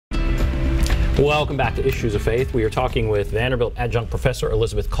Welcome back to Issues of Faith. We are talking with Vanderbilt adjunct professor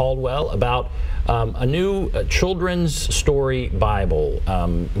Elizabeth Caldwell about a new children's story Bible,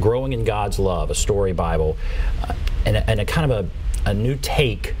 Growing in God's Love, a story Bible, and a kind of a new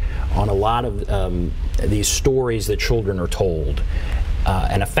take on a lot of these stories that children are told,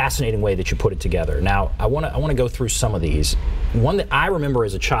 and a fascinating way that you put it together. Now, I want to go through some of these. One that I remember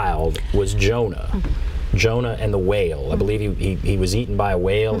as a child was Jonah. Jonah and the whale. I believe he was eaten by a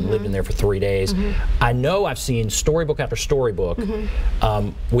whale and lived in there for 3 days. I know I've seen storybook after storybook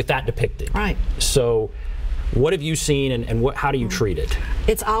with that depicted. Right. So what have you seen, and how do you treat it?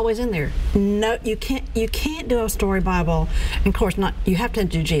 It's always in there. No, you can't do a story Bible. And of course, you have to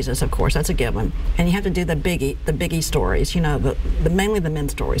do Jesus, of course, that's a given. And you have to do the biggie stories, you know, mainly the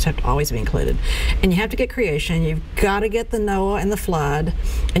men's stories have to always be included. And you have to get creation, you've got to get the Noah and the flood,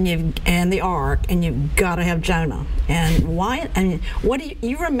 and the ark, and you've got to have Jonah. And why? And what do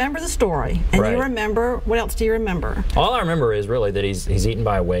you remember the story? And right. You remember, what else do you remember? All I remember is really that he's eaten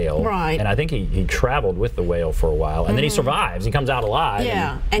by a whale. Right. And I think he traveled with the whale for a while, and then he survives. He comes out alive.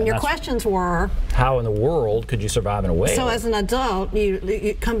 Yeah, and your questions were, how in the world could you survive in a whale? So as an adult,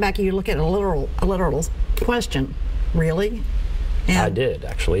 you come back and you look at a literal question. Really? And I did,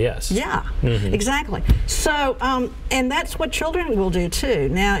 actually, yes. Yeah, exactly. So, and that's what children will do too.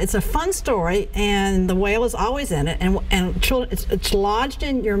 Now, it's a fun story, and the whale is always in it, and children, it's lodged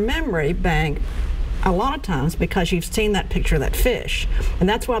in your memory bank a lot of times because you've seen that picture of that fish, and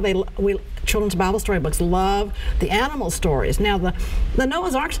that's why children's Bible storybooks love the animal stories. Now, the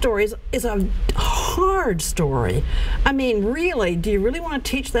Noah's Ark stories is a hard story. I mean, really, do you really want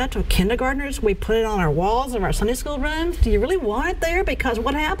to teach that to kindergartners? We put it on our walls of our Sunday school rooms. Do you really want it there? Because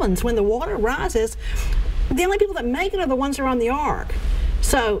what happens when the water rises, the only people that make it are the ones who are on the ark.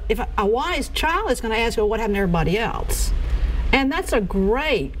 So if a wise child is going to ask, well, what happened to everybody else? And that's a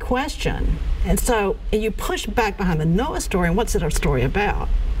great question. And so you push back behind the Noah story, and what's it a story about?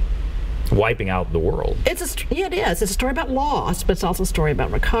 Wiping out the world. Yeah, it is. It's a story about loss, but it's also a story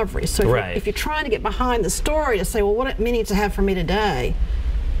about recovery. So if you're trying to get behind the story to say, well, what it means to have for me today,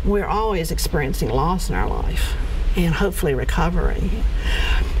 we're always experiencing loss in our life and hopefully recovery.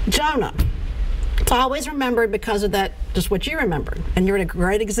 Jonah. It's always remembered because of that, just what you remembered. And you're a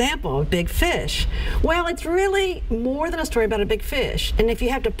great example of big fish. Well, it's really more than a story about a big fish. And if you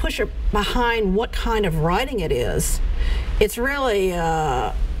have to push it behind what kind of writing it is, it's really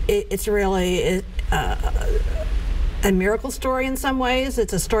a miracle story in some ways.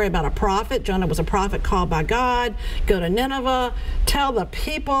 It's a story about a prophet. Jonah was a prophet called by God. Go to Nineveh, tell the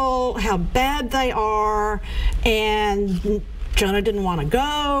people how bad they are, and Jonah didn't want to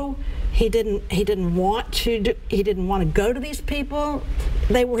go. He didn't want to go to these people.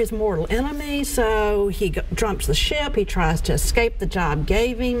 They were his mortal enemy, so he jumps the ship. He tries to escape the job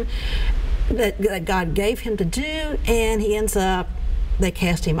that God gave him to do, and he ends up, they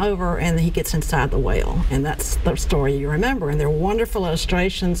cast him over, and he gets inside the whale. And that's the story you remember. And there are wonderful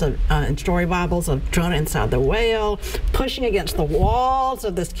illustrations in story Bibles of Jonah inside the whale, pushing against the walls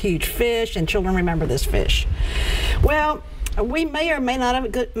of this huge fish, and children remember this fish. Well, we may or may not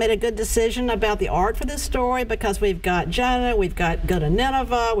have made a good decision about the art for this story because we've got Jonah, we've got go to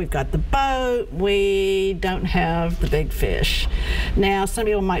Nineveh, we've got the boat, we don't have the big fish. Now, some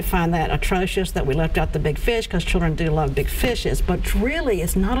people might find that atrocious that we left out the big fish because children do love big fishes, but really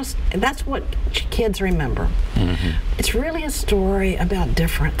it's not that's what kids remember. It's really a story about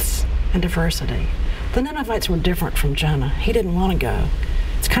difference and diversity. The Ninevites were different from Jonah. He didn't want to go.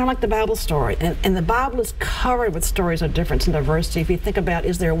 It's kind of like the Bible story, and the Bible is covered with stories of difference and diversity. If you think about,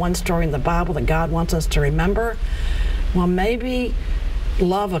 is there one story in the Bible that God wants us to remember? Well, maybe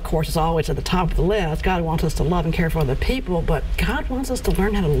love, of course, is always at the top of the list. God wants us to love and care for other people, but God wants us to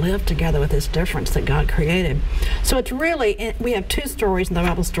learn how to live together with this difference that God created. So it's really, we have two stories in the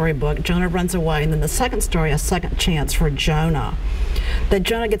Bible storybook. Jonah runs away, and then the second story, a second chance for Jonah. That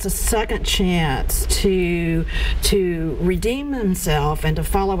Jonah gets a second chance to redeem himself and to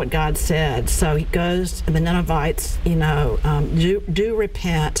follow what God said. So he goes, and the Ninevites, do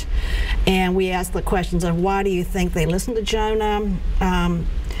repent. And we ask the questions of why do you think they listened to Jonah?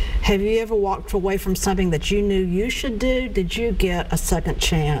 Have you ever walked away from something that you knew you should do? Did you get a second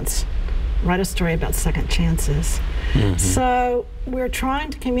chance? Write a story about second chances. So we're trying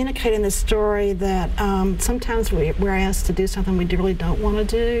to communicate in this story that sometimes we're asked to do something we really don't want to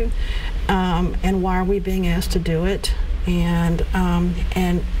do, and why are we being asked to do it? And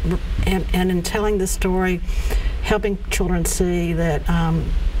in telling this story, helping children see that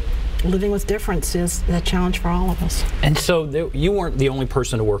living with difference is a challenge for all of us. And so you weren't the only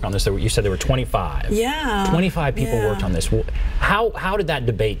person to work on this. You said there were 25. Yeah. 25 people worked on this. How did that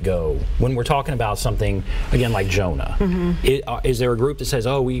debate go when we're talking about something, again, like Jonah? Is there a group that says,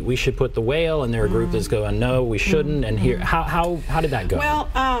 oh, we should put the whale, and there a group that's going, no, we shouldn't, and here, how did that go?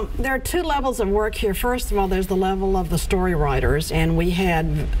 Well, there are two levels of work here. First of all, there's the level of the story writers, and we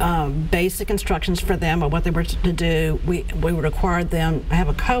had basic instructions for them of what they were to do. We required them, I have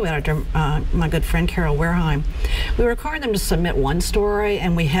a co-editor, my good friend Carol Wareheim. We required them to submit one story,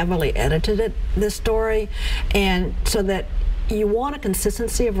 and we heavily edited this story, and so that you want a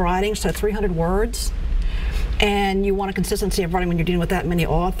consistency of writing, so 300 words, and you want a consistency of writing when you're dealing with that many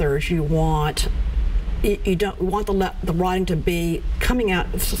authors. You don't want the writing to be coming out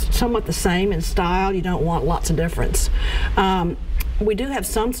somewhat the same in style. You don't want lots of difference. We do have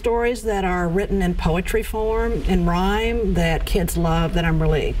some stories that are written in poetry form, in rhyme, that kids love, that I'm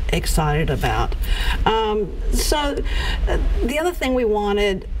really excited about. So the other thing we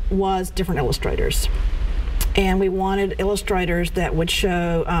wanted was different illustrators. And we wanted illustrators that would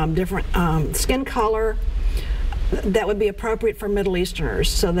show different skin color that would be appropriate for Middle Easterners,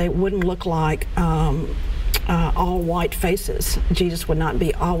 so they wouldn't look like all white faces. Jesus would not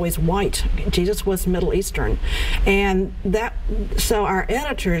be always white. Jesus was Middle Eastern. And so our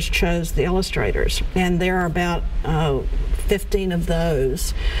editors chose the illustrators, and there are about 15 of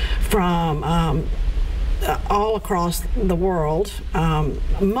those from all across the world,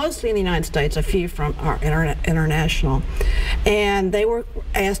 mostly in the United States, a few from our international. And they were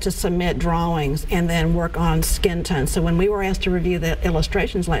asked to submit drawings and then work on skin tones. So when we were asked to review the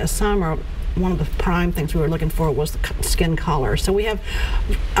illustrations last summer, one of the prime things we were looking for was the skin color. So we have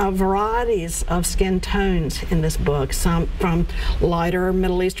varieties of skin tones in this book, some from lighter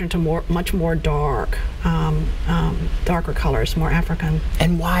Middle Eastern to much more dark, darker colors, more African.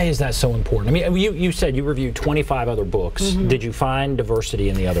 And why is that so important? I mean, you said you reviewed 25 other books. Did you find diversity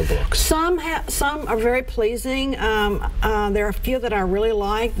in the other books? Some are very pleasing. There are a few that I really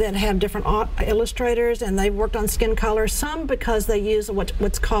like that have different illustrators, and they've worked on skin color. Some because they use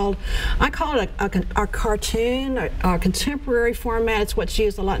what's called, I call it a cartoon, a contemporary format. It's what's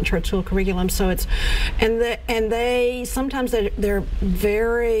used a lot in church school curriculum. So it's, and they sometimes they're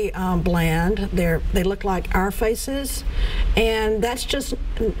very bland. They look like our faces, and that's just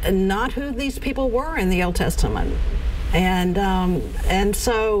not who these people were in the Old Testament. And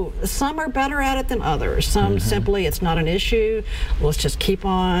so some are better at it than others. Some simply, it's not an issue. Let's just keep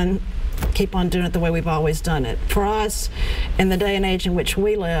on doing it the way we've always done it. For us, in the day and age in which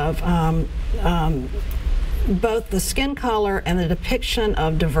we live, both the skin color and the depiction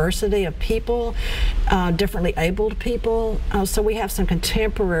of diversity of people, differently abled people. So we have some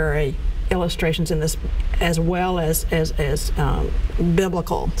contemporary illustrations in this, as well as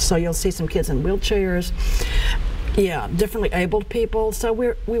biblical. So you'll see some kids in wheelchairs. Yeah, differently abled people. So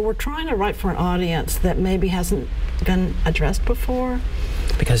we were trying to write for an audience that maybe hasn't been addressed before.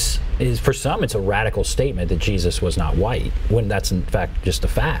 Because for some, it's a radical statement that Jesus was not white, when that's in fact just a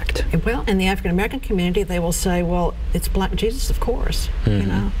fact. Well, in the African American community, they will say, "Well, it's black Jesus, of course." You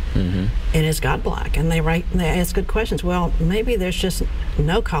know, and is God black? And they ask good questions. Well, maybe there's just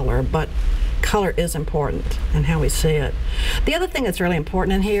no color, but color is important and how we see it. The other thing that's really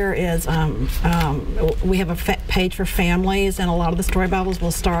important in here is we have a page for families, and a lot of the story Bibles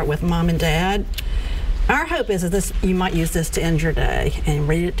will start with mom and dad. Our hope is that you might use this to end your day and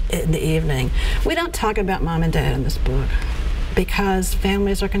read it in the evening. We don't talk about mom and dad in this book because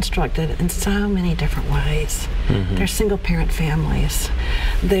families are constructed in so many different ways. There are single-parent families.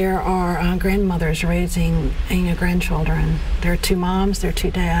 There are grandmothers raising grandchildren. There are two moms, there are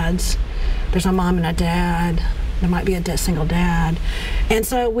two dads. There's a mom and a dad. There might be a single dad. And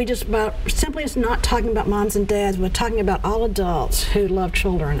so we just simply is not talking about moms and dads. We're talking about all adults who love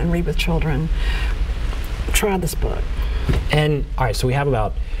children and read with children. Try this book. And all right, so we have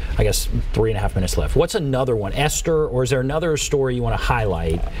about, I guess, 3.5 minutes left. What's another one, Esther, or is there another story you want to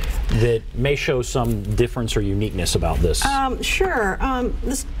highlight that may show some difference or uniqueness about this? Sure.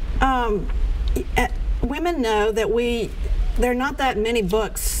 Women know that there are not that many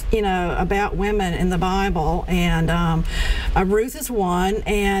books, about women in the Bible, and Ruth is one,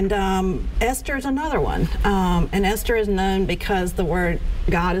 and Esther is another one. And Esther is known because the word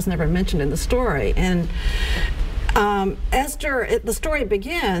God is never mentioned in the story. And Esther, the story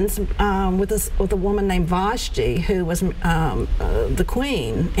begins with a woman named Vashti, who was the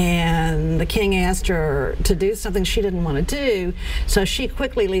queen, and the king asked her to do something she didn't want to do, so she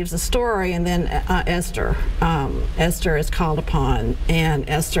quickly leaves the story, and then Esther is called upon, and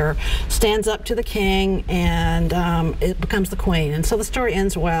Esther stands up to the king, and it becomes the queen, and so the story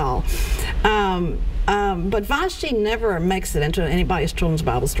ends well. But Vashti never makes it into anybody's children's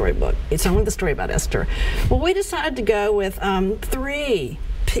Bible storybook. It's only the story about Esther. Well, we decided to go with 3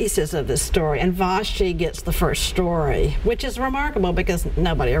 pieces of this story, and Vashti gets the first story, which is remarkable because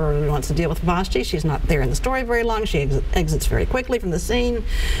nobody ever really wants to deal with Vashti. She's not there in the story very long. She exits very quickly from the scene,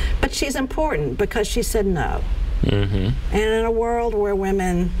 but she's important because she said no. And in a world where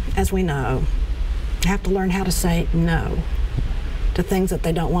women, as we know, have to learn how to say no to things that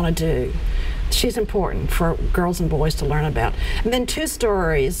they don't want to do, she's important for girls and boys to learn about. And then 2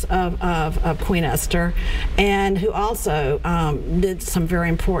 stories of Queen Esther, and who also did some very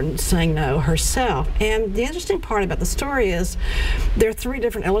important saying no herself. And the interesting part about the story is there are 3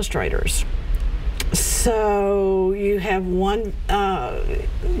 different illustrators. So you have 3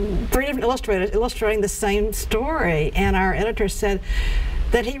 different illustrators illustrating the same story, and our editor said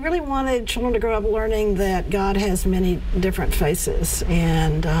that he really wanted children to grow up learning that God has many different faces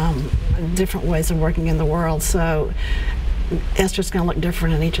and different ways of working in the world. So Esther's going to look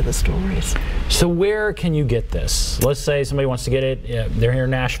different in each of the stories. So where can you get this? Let's say somebody wants to get it, they're here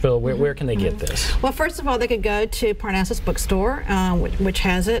in Nashville, where can they get this? Well, first of all, they could go to Parnassus Bookstore, which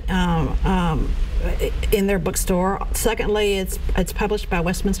has it in their bookstore. Secondly, it's published by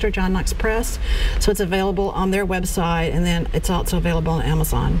Westminster John Knox Press, so it's available on their website, and then it's also available on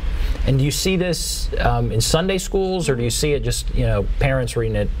Amazon. And do you see this in Sunday schools, or do you see it just, parents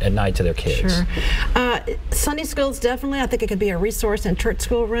reading it at night to their kids? Sure. Sunday schools, definitely. I think it could be a resource in church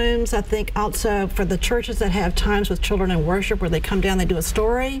school rooms. I think also for the churches that have times with children in worship where they come down, they do a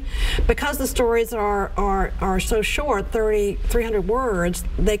story. Because the stories are so short, 300 words,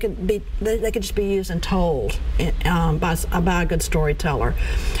 they could just be used and told by a good storyteller.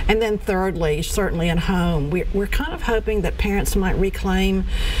 And then thirdly, certainly at home, we're kind of hoping that parents might reclaim,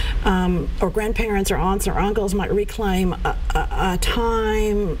 or grandparents or aunts or uncles might reclaim a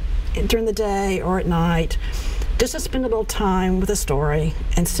time during the day or at night just to spend a little time with a story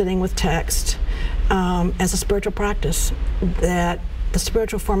and sitting with text as a spiritual practice, that the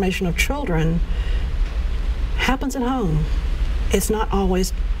spiritual formation of children happens at home. It's not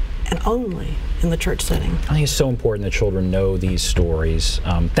always and only in the church setting. I think it's so important that children know these stories.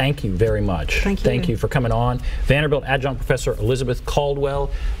 Thank you very much. Thank you. Thank you for coming on. Vanderbilt Adjunct Professor Elizabeth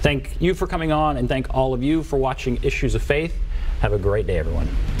Caldwell, thank you for coming on, and thank all of you for watching Issues of Faith. Have a great day, everyone.